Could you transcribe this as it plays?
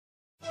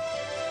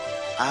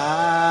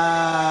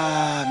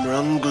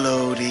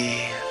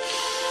Mrunglody.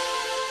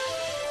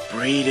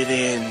 Breathe it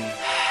in.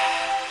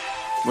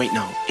 Wait,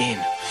 no, in.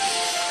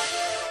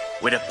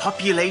 With a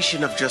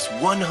population of just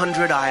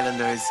 100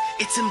 islanders,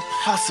 it's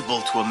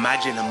impossible to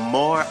imagine a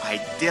more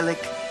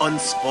idyllic,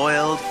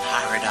 unspoiled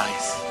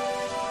paradise.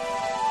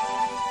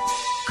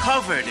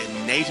 Covered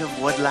in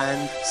native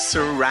woodland,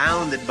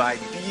 surrounded by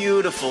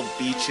beautiful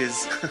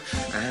beaches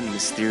and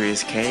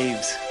mysterious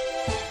caves.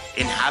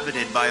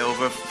 Inhabited by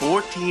over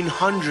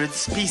 1,400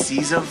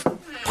 species of...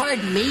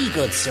 Pardon me,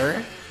 good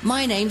sir.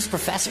 My name's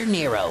Professor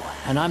Nero,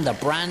 and I'm the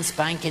brand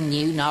spanking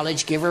new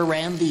knowledge giver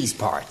around these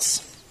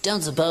parts.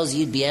 Don't suppose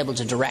you'd be able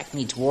to direct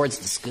me towards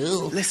the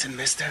school? Listen,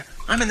 mister,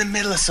 I'm in the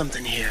middle of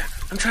something here.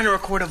 I'm trying to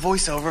record a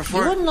voiceover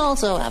for... You wouldn't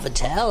also have a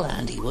towel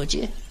handy, would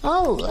you?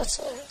 Oh, that's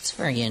a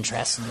very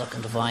interesting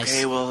looking device.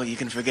 Okay, well, you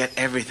can forget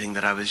everything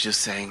that I was just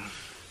saying.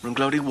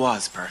 Mrunglody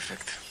was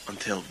perfect,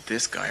 until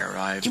this guy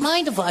arrived. Do you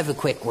mind if I have a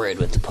quick word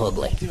with the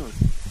public? Dude,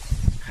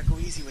 go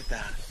easy with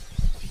that.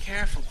 Be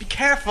careful, be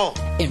careful!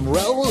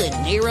 Enroll in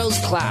Nero's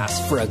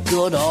class for a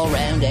good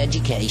all-round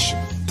education.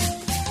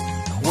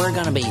 We're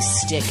going to be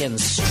sticking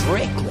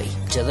strictly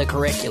to the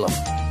curriculum.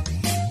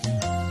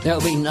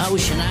 There'll be no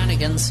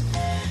shenanigans,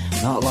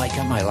 not like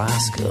at my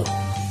last school.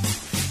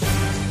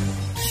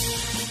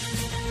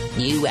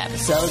 New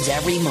episodes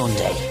every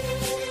Monday,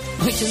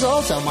 which is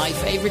also my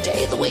favourite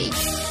day of the week.